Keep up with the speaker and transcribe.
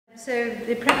So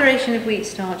the preparation of wheat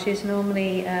starch is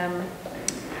normally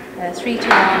 3 to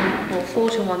 1 or 4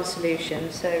 to 1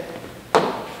 solution, so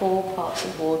 4 parts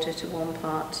of water to 1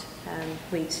 part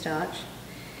wheat starch.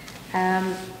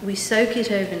 We soak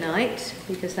it overnight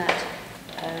because that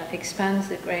expands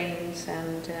the grains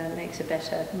and makes a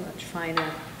better, much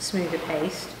finer, smoother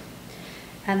paste.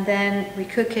 And then we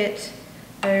cook it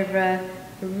over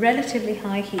a relatively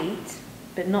high heat,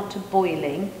 but not to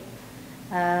boiling,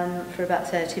 for about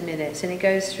 30 minutes. And it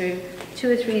goes through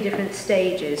 2 or 3 different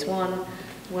stages. One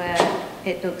where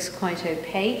it looks quite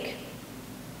opaque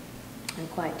and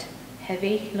quite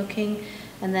heavy looking,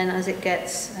 and then as it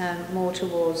gets more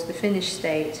towards the finished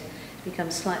state, it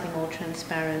becomes slightly more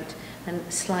transparent and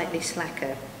slightly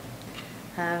slacker.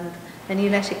 Then you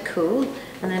let it cool,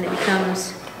 and then it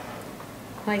becomes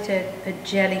quite a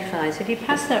jelly fine. So if you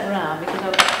pass that around, because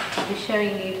I'll be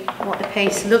showing you what the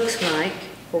paste looks like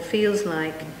or feels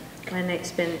like when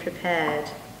it's been prepared.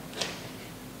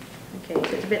 Okay,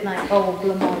 so it's a bit like old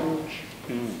blancmange,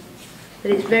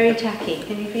 but it's very tacky.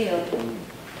 Can you feel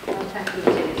how tacky it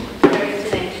is? Very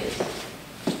tenacious.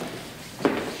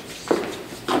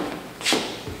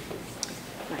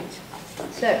 Right.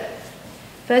 So,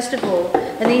 first of all,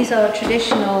 and these are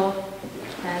traditional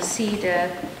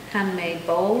cedar handmade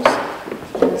bowls,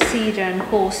 and cedar and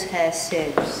horsehair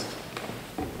sieves.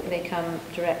 They come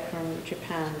direct from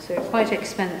Japan, so they're quite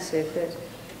expensive, but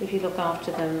if you look after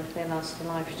them, they last a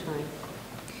lifetime.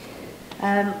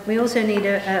 We also need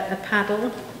a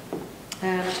paddle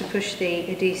to push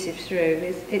the adhesive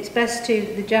through. It's best to,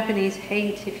 the Japanese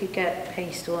hate if you get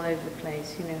paste all over the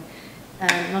place, you know.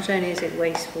 Not only is it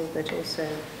wasteful, but also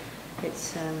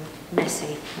it's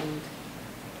messy and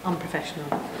unprofessional.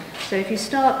 So if you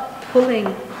start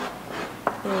pulling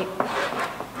the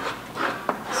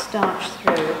starch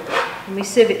through, and we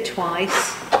sieve it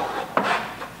twice,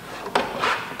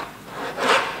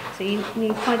 so you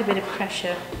need quite a bit of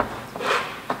pressure.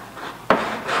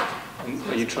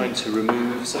 Are you trying to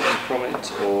remove something from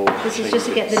it, or this is just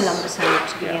to get the lumps out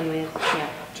to begin with? Yeah.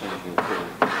 Changing the form.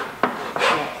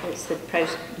 Yeah, it's the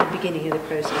beginning of the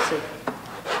process of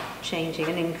changing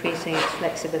and increasing its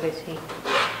flexibility.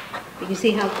 You can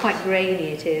see how quite grainy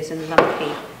it is and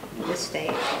lumpy at this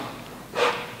stage.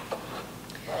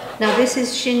 Now this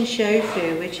is shin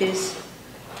shofu, which is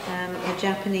a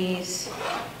Japanese,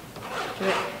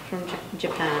 direct from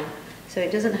Japan. So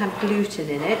it doesn't have gluten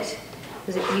in it.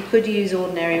 You could use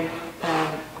ordinary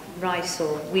rice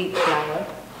or wheat flour,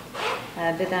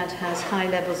 but that has high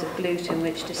levels of gluten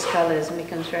which discolours and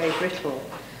becomes very brittle.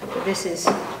 But this is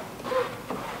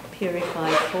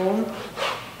purified form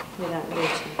without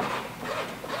gluten.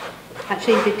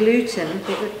 Actually the gluten,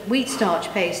 the wheat starch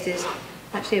paste is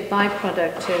actually a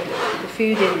byproduct of the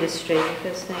food industry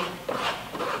because they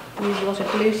use a lot of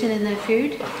gluten in their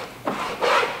food.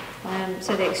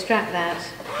 So they extract that,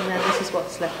 and then this is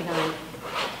what's left behind.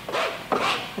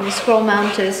 And the scroll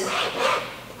mounters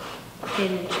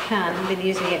in Japan have been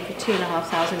using it for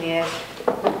 2,500 years,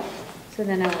 so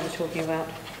they know what they're talking about.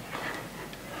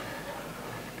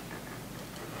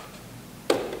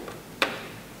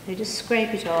 You just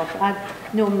scrape it off. I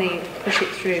normally push it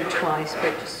through twice,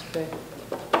 but just for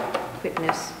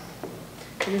quickness.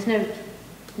 So there's no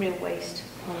real waste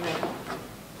on there.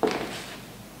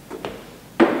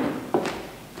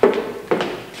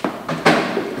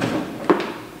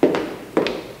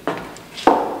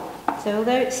 So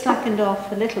although it's slackened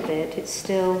off a little bit, it's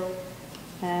still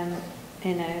in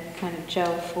a kind of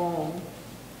gel form.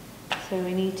 So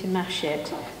we need to mash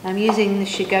it. I'm using the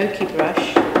shigoki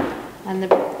brush, and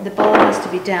the bowl has to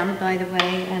be damp, by the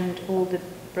way, and all the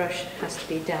brush has to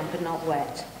be damp and not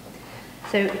wet.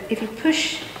 So if you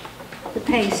push the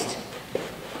paste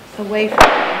away from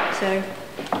it, so,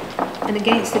 and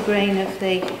against the grain of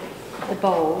the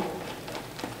bowl,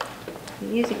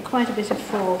 you're using quite a bit of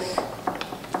force.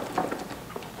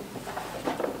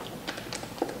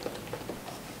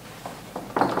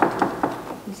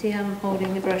 You see how I'm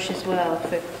holding the brush as well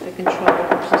for control,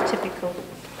 which is typical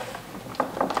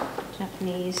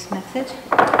Japanese method.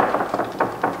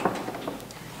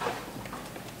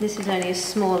 This is only a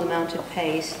small amount of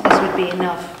paste. This would be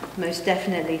enough, most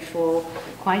definitely, for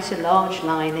quite a large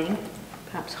lining,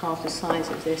 perhaps half the size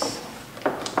of this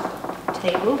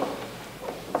table.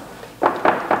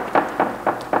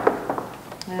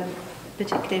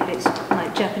 Particularly if it's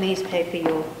like Japanese paper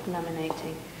you're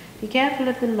laminating. Be careful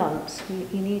of the lumps.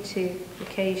 You need to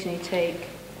occasionally take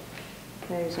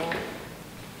those off.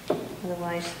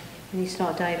 Otherwise, when you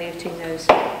start diluting, those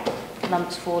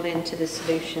lumps fall into the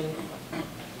solution.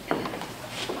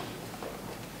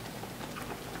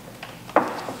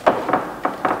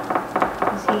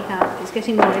 See how it's it's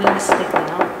getting more elastic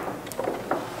now.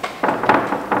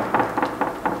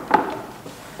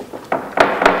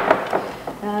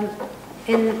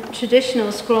 In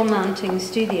traditional scroll mounting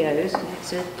studios,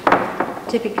 it's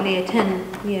typically a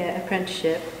 10-year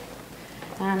apprenticeship,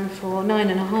 and for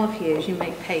 9.5 years you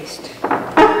make paste.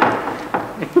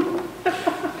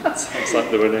 Sounds like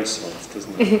the Renaissance,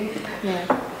 doesn't it?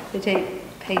 Yeah, they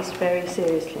take paste very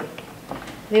seriously.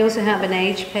 They also have an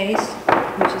age paste,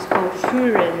 which is called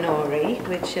Furinori,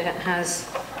 which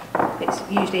it's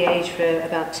usually aged for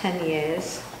about 10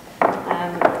 years,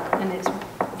 and it's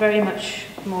very much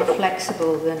more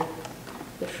flexible than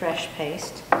the fresh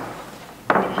paste.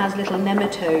 And it has little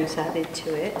nematodes added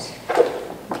to it,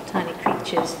 tiny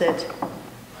creatures that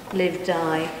live,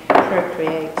 die,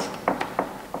 procreate,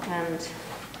 and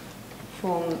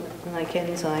form like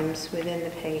enzymes within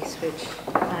the paste which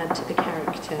add to the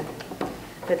character.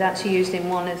 But that's used in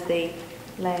one of the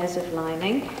layers of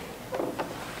lining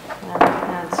and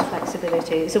adds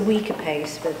flexibility. It's a weaker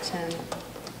paste, but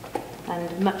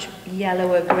and much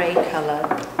yellower grey colour,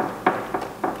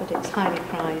 but it's highly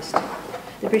prized.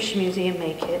 The British Museum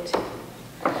make it,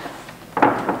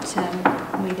 but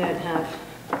we don't have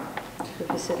the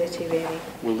facility really.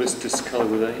 Will this discolour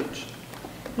with age?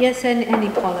 Yes, any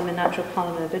polymer, natural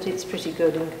polymer, but it's pretty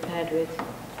good and compared with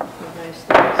most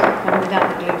things. And without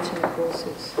the gluten, of course,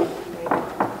 it's very good.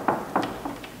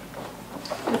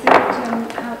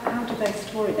 How do they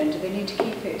store it then? Do they need to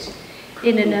keep it?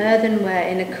 In an earthenware,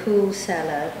 in a cool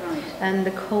cellar, Right. and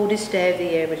the coldest day of the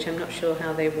year, which I'm not sure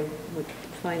how they would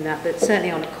find that, but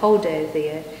certainly on a cold day of the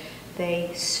year,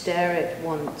 they stir it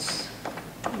once.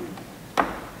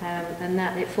 And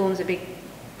that it forms a big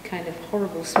kind of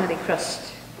horrible smelly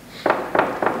crust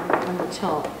on the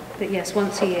top. But yes,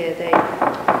 once a year they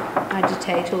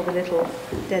agitate all the little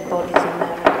dead bodies in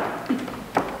there.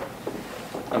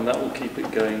 And that will keep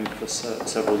it going for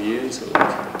several years? Or?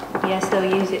 Yes,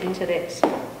 they'll use it until it's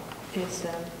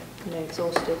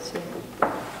exhausted. So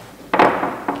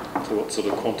what sort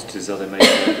of quantities are they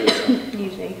making?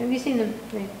 Usually. Have you seen them?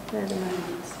 They're the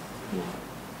moments. No.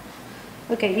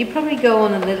 Okay, you probably go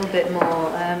on a little bit more.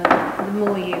 The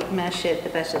more you mash it, the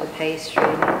better the paste,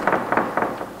 really.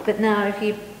 But now, if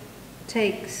you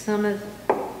take some of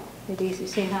these, you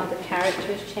see how the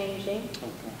character is changing.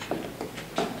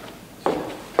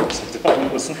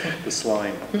 That was the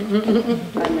slime. I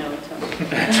know it.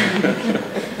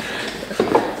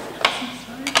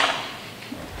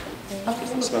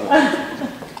 Doesn't smell like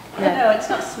Yeah. No, it's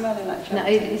not smelling like No, Japan.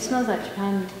 it smells like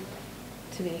Japan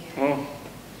to me. Oh,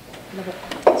 Love it.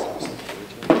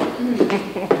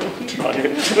 try it.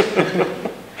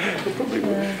 It'll probably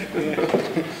work.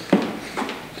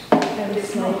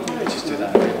 It's not. Just do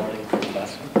that every morning.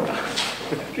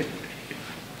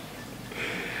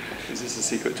 Is this a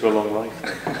secret to a long life?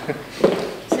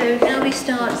 So now we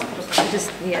start.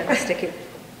 Stick it.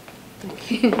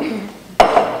 Thank you.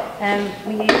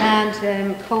 We add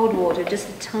cold water, just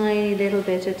a tiny little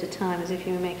bit at a time, as if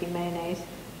you were making mayonnaise.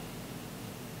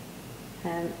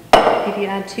 If you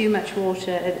add too much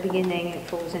water at the beginning, it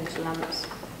falls into lumps.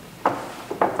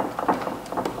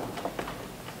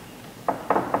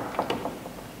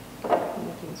 And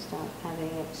you can start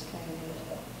adding it slowly.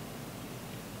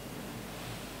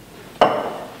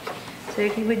 So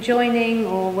if you were joining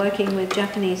or working with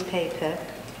Japanese paper,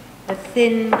 a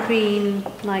thin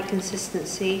cream-like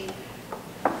consistency,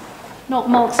 not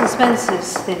Marks and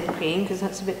Spencer's thin cream because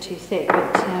that's a bit too thick,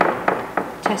 but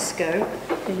Tesco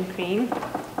thin cream,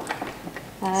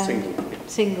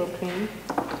 single cream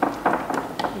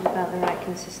is about the right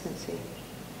consistency.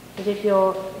 But if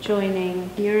you're joining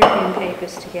European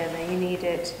papers together, you need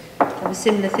it of a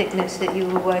similar thickness that you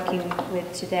were working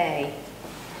with today.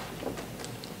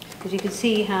 Because you can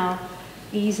see how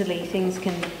easily things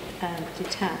can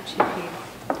detach if you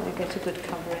don't get a good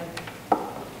covering.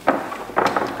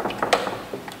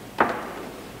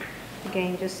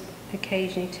 Again, just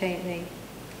occasionally take the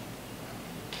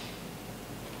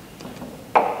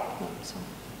lumps off.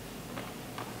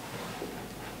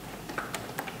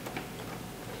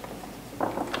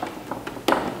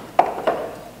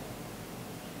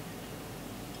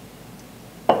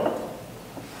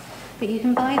 But you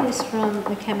can buy this from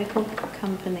a chemical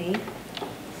company,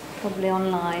 probably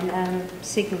online.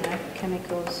 Sigma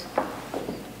Chemicals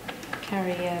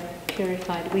carry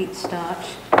purified wheat starch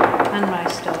and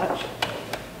rice starch.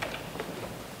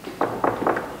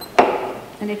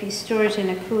 And if you store it in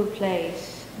a cool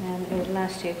place, it will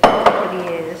last you a couple of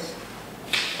years.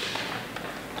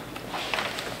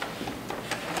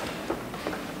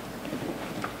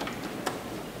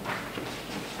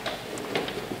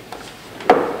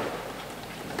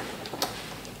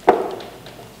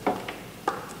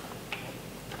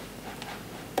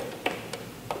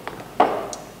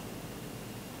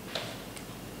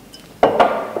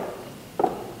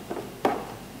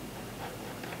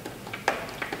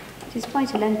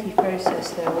 quite a lengthy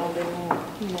process though, all in all.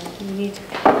 You know, you need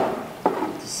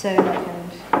to soak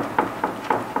and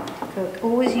cook.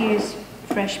 Always use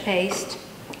fresh paste,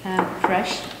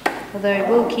 fresh, although it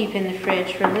will keep in the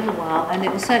fridge for a little while and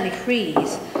it will certainly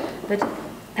freeze, but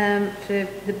for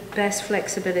the best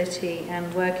flexibility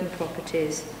and working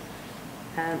properties,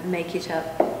 make it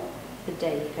up the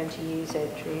day you're going to use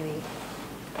it, really.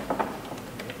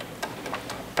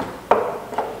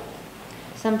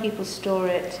 Some people store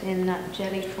it in that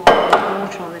jelly form with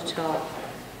water on the top.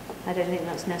 I don't think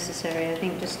that's necessary. I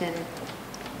think just in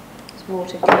this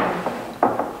water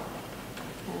can.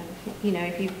 You know,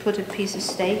 if you put a piece of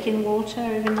steak in water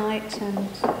overnight and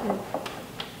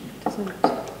it doesn't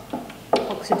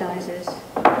oxidizes, so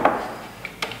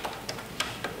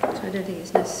I don't think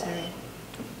it's necessary.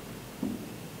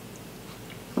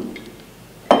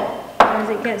 As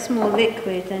it gets more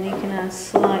liquid, then you can add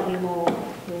slightly more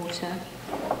water.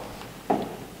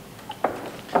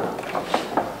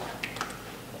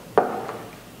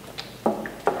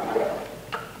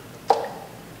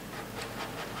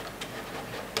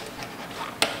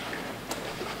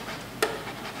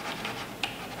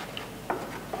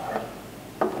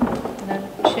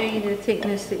 Show you the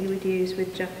thickness that you would use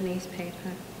with Japanese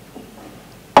paper.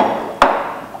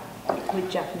 With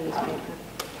Japanese paper.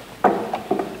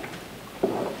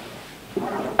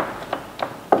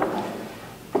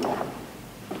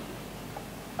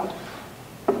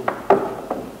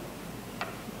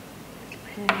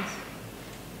 Pens.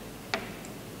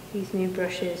 These new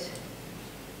brushes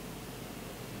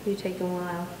do take a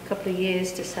while, a couple of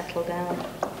years to settle down.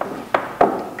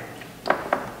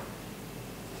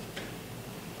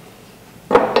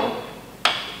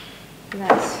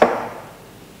 That's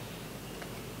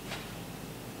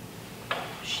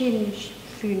shin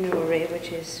funuri,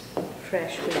 which is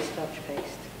fresh with starch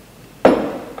paste.